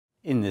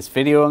In this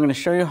video, I'm going to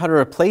show you how to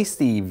replace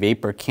the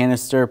vapor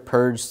canister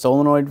purge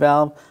solenoid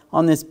valve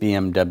on this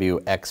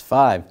BMW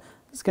X5.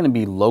 It's going to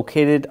be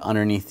located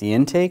underneath the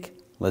intake.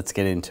 Let's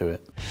get into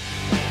it.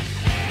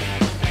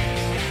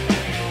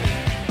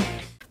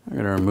 I'm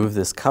going to remove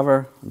this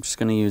cover. I'm just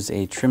going to use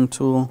a trim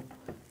tool,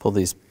 pull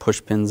these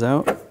push pins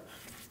out.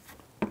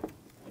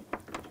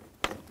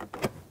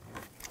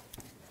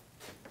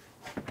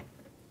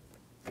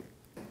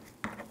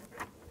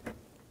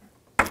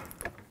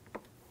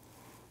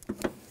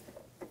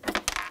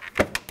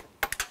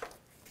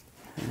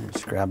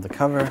 Just grab the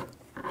cover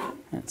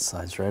and it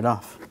slides right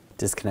off.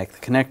 Disconnect the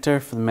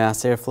connector for the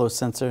mass airflow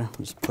sensor.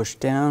 Just push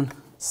down,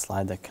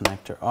 slide that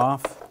connector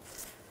off.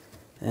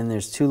 And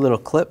there's two little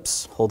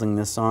clips holding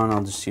this on.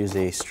 I'll just use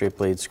a straight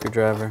blade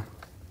screwdriver.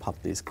 Pop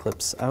these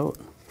clips out,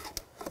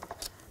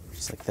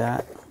 just like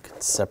that.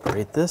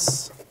 Separate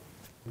this.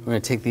 We're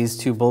going to take these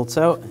two bolts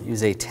out,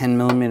 use a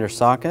 10mm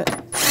socket.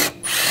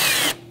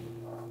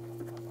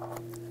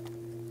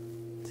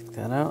 Take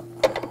that out.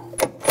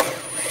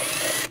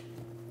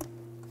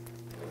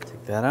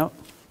 That out.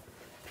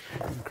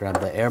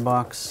 Grab the air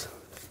box.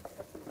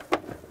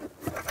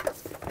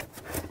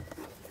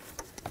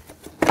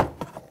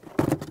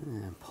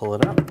 And pull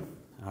it up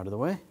out of the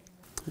way.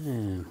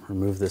 And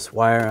remove this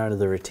wire out of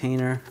the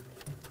retainer.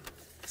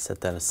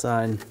 Set that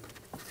aside.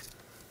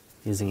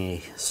 Using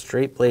a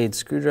straight blade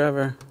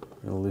screwdriver,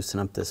 we'll loosen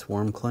up this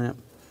worm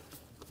clamp.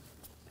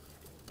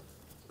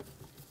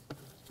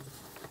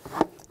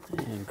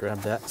 And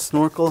grab that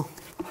snorkel.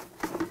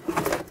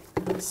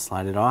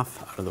 Slide it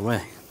off out of the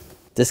way.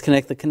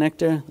 Disconnect the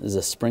connector. There's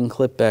a spring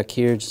clip back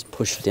here. Just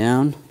push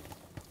down.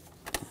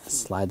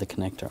 Slide the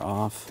connector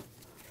off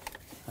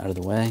out of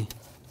the way.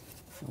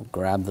 We'll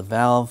grab the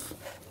valve.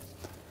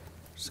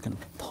 Just going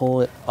to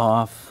pull it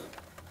off.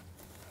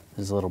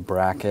 There's a little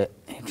bracket.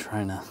 I'm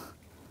trying to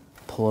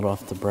pull it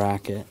off the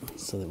bracket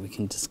so that we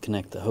can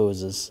disconnect the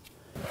hoses.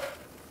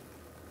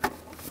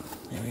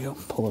 There we go.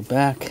 Pull it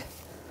back.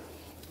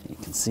 You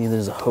can see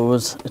there's a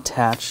hose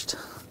attached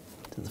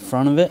to the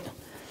front of it.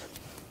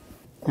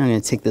 I'm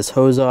going to take this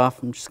hose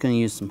off. I'm just going to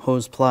use some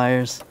hose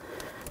pliers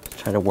to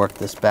try to work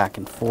this back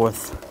and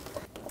forth.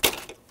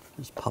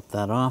 Just pop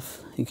that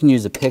off. You can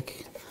use a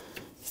pick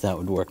if that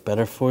would work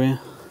better for you.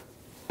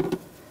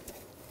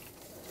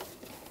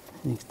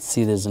 You can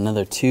see there's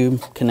another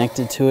tube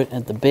connected to it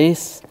at the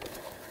base.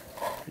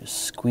 Just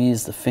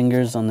squeeze the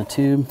fingers on the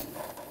tube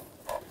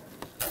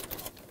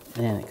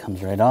and it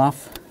comes right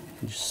off.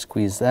 You just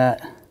squeeze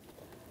that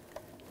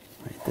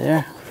right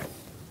there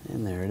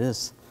and there it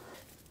is.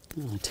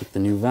 I'm going to take the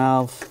new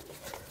valve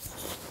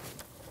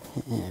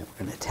and we're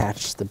going to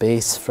attach the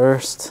base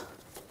first,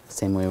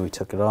 same way we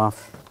took it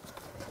off.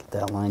 Get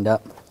that lined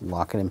up,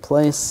 lock it in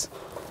place,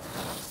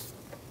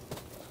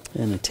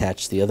 and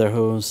attach the other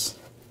hose.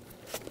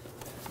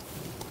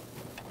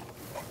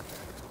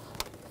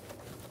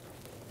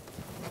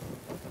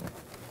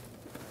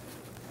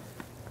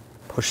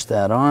 Push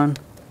that on,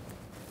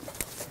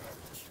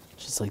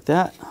 just like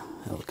that.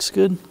 That looks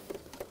good.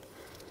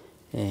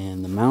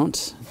 And the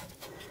mount,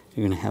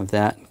 you're going to have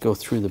that go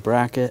through the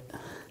bracket.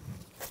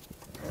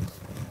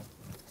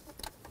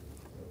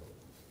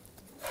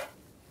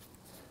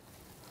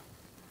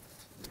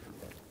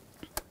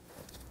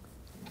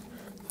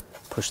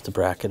 Push the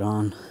bracket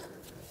on.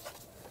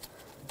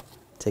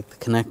 Take the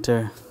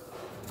connector.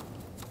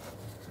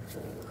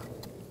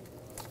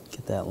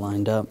 Get that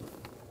lined up.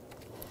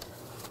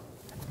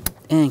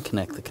 And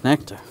connect the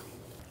connector.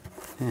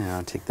 Now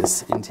I'll take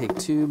this intake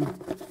tube,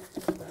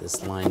 get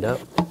this lined up.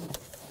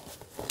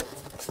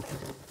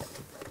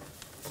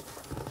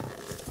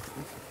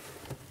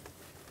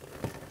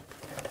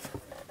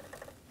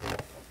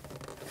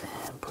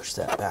 Push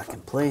that back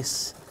in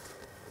place.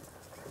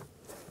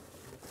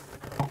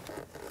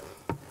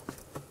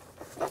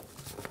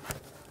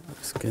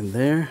 Looks good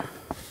there.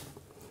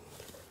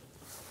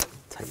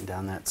 Tighten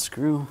down that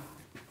screw.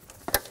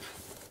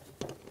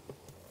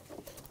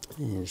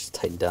 And just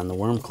tighten down the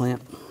worm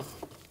clamp.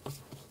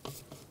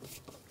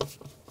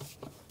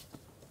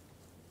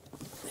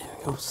 There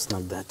we go,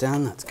 snug that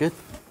down, that's good.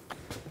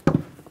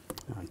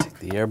 I'll take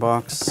the air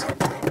box,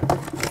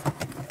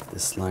 get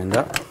this lined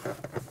up.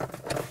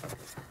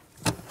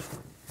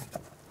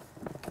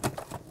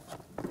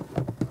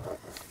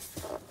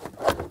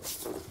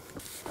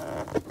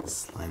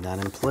 Slide that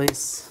in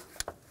place,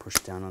 push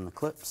down on the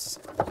clips.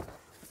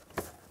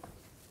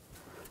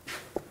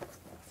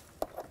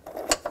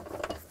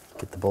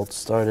 Get the bolts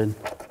started.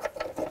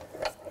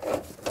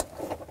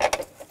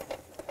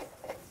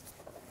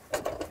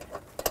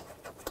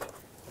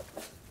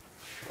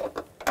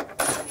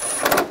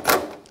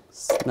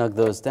 Snug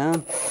those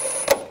down.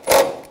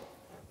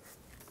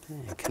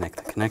 And connect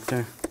the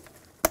connector.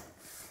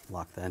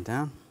 Lock that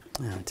down.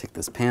 Now take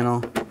this panel,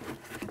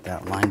 get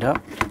that lined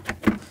up.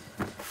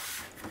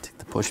 Take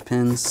the push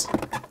pins,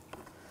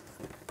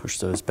 push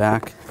those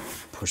back,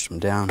 push them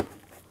down,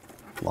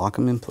 lock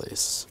them in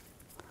place.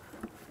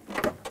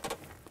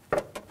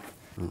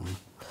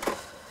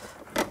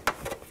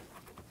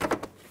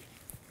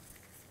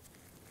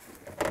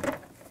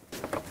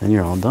 Then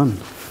you're all done.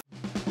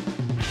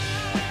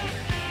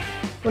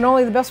 When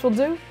only the best will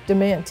do,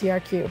 demand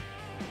TRQ.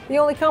 The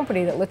only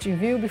company that lets you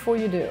view before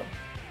you do.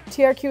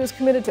 TRQ is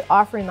committed to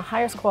offering the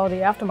highest quality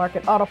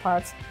aftermarket auto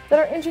parts that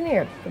are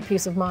engineered for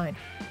peace of mind.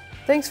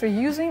 Thanks for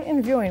using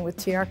and viewing with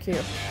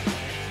TRQ.